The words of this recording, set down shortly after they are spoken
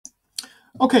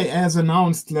Okay, as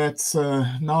announced, let's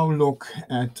now look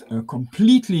at a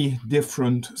completely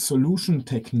different solution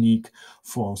technique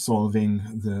for solving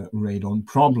the radon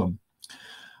problem.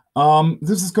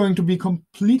 This is going to be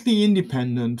completely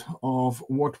independent of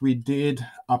what we did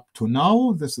up to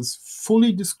now. This is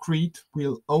fully discrete.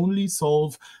 We'll only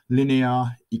solve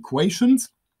linear equations.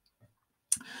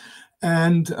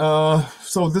 And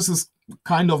so this is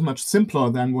kind of much simpler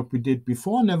than what we did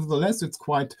before. Nevertheless, it's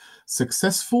quite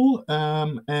successful.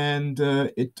 And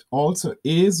it also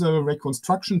is a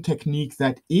reconstruction technique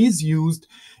that is used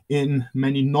in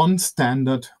many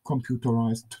non-standard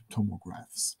computerized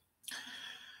tomographs.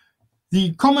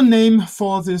 The common name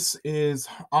for this is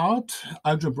ART,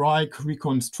 algebraic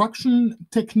reconstruction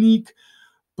technique,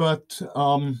 but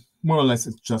more or less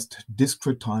it's just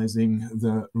discretizing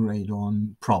the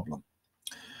radon problem.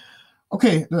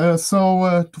 Okay,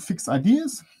 so to fix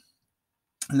ideas,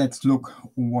 let's look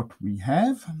what we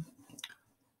have.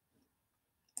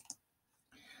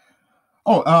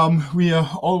 We are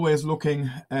always looking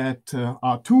at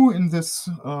R2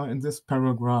 in this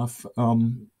paragraph.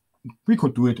 We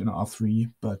could do it in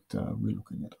R3, but we're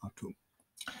looking at R2.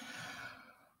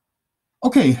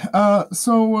 Okay,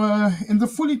 so in the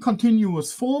fully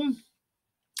continuous form,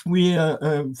 we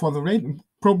for the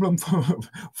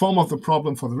form of the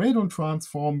problem for the radon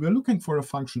transform, we're looking for a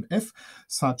function f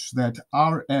such that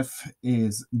Rf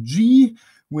is g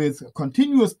with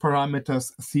continuous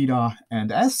parameters theta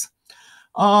and s.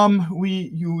 We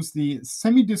use the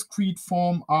semi-discrete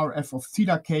form Rf of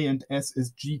theta k and s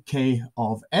is gk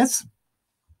of s.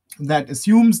 That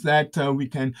assumes that we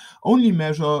can only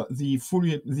measure the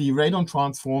radon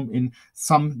transform in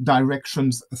some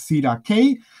directions theta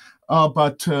k,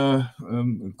 but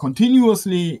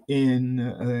continuously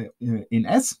in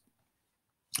S.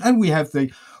 And we have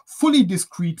the fully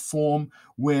discrete form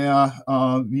where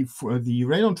the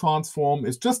radon transform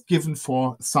is just given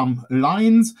for some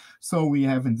lines. So we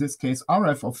have in this case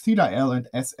Rf of theta L and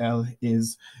SL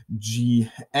is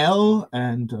GL,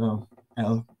 and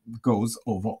L goes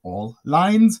over all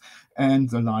lines. And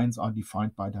the lines are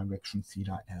defined by direction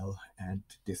theta L and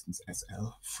distance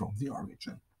SL from the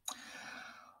origin.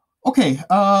 Okay,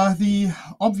 the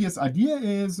obvious idea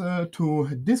is to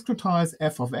discretize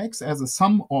f of x as a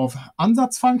sum of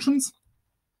Ansatzfunctions.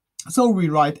 So we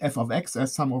write f of x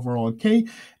as sum over all k,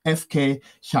 fk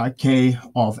chi k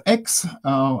of x,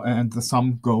 and the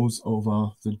sum goes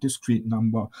over the discrete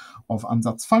number of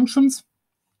Ansatzfunctions.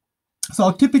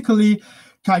 So typically,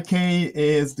 chi k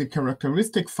is the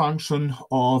characteristic function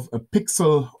of a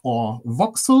pixel or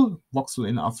voxel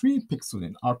in R3, pixel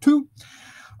in R2.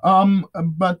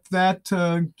 But that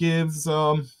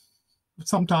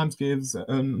sometimes gives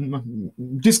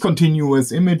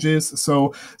discontinuous images.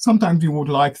 So sometimes you would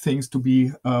like things to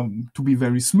be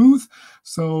very smooth.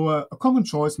 So a common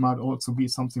choice might also be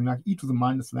something like e to the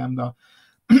minus lambda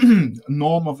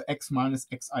norm of x minus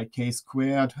xik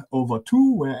squared over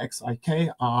 2, where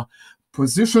xik are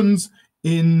positions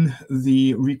in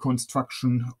the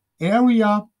reconstruction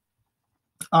area.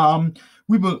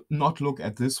 We will not look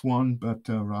at this one, but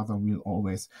rather we'll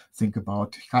always think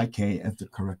about chi k as the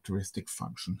characteristic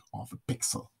function of a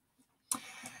pixel.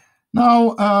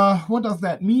 Now, what does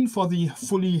that mean for the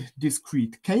fully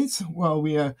discrete case? Well,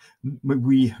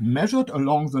 we measured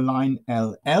along the line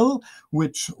LL,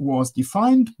 which was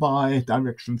defined by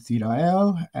direction theta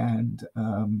L and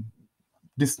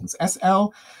distance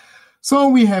SL. So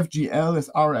we have GL as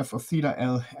RF of theta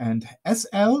L and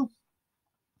SL.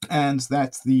 And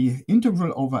that's the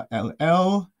integral over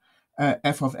LL,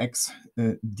 f of x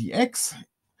dx,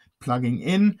 plugging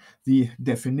in the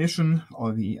definition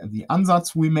or the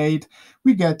ansatz we made,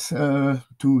 we get to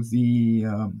the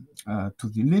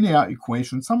linear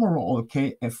equation sum over all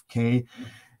k fk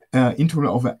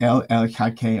integral over LL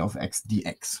chi k of x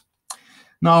dx.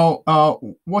 Now,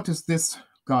 what is this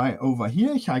guy over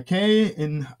here? Chi k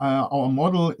in our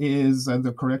model is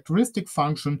the characteristic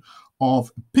function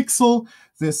of a pixel.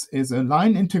 This is a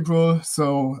line integral.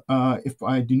 So if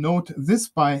I denote this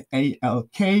by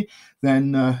ALK,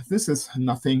 then this is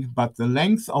nothing but the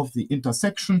length of the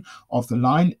intersection of the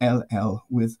line LL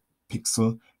with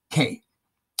pixel K.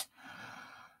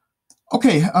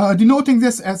 Okay, denoting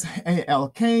this as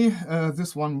ALK,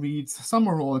 this one reads sum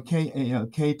over all K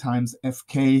ALK times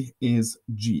FK is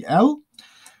GL.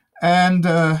 And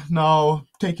now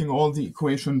taking all the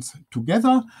equations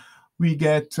together, we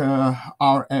get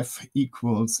RF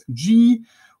equals G,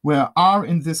 where R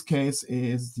in this case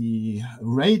is the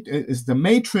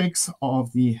matrix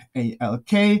of the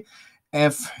ALK,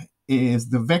 F is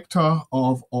the vector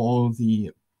of all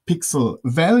the pixel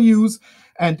values,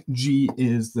 and G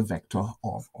is the vector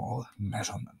of all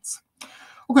measurements.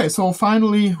 Okay, so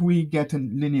finally we get a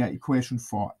linear equation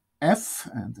for f,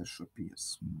 and this should be a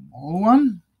small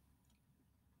one.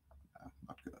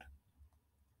 Not good.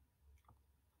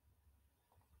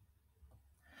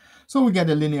 So we get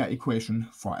a linear equation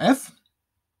for f.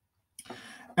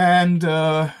 And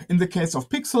in the case of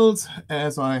pixels,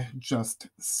 as I just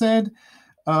said,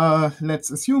 let's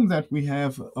assume that we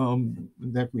have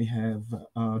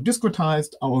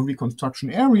discretized our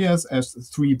reconstruction areas as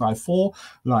 3 by 4,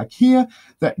 like here.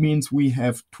 That means we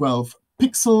have 12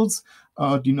 pixels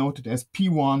denoted as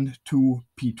P1 to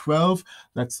P12.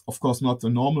 That's of course not the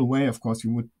normal way. Of course,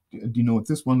 you would denote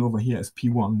this one over here as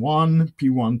P11,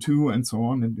 P12, and so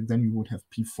on, and then you would have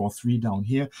P43 down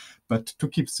here. But to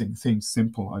keep things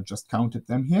simple, I just counted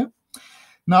them here.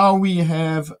 Now we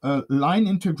have a line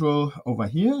integral over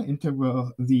here,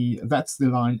 that's the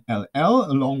line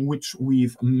LL, along which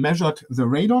we've measured the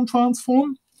radon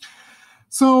transform.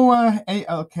 So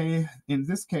ALK in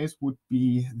this case would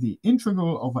be the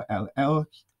integral over LL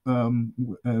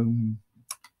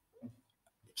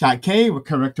K, a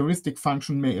characteristic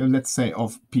function, let's say,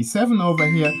 of P7 over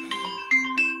here.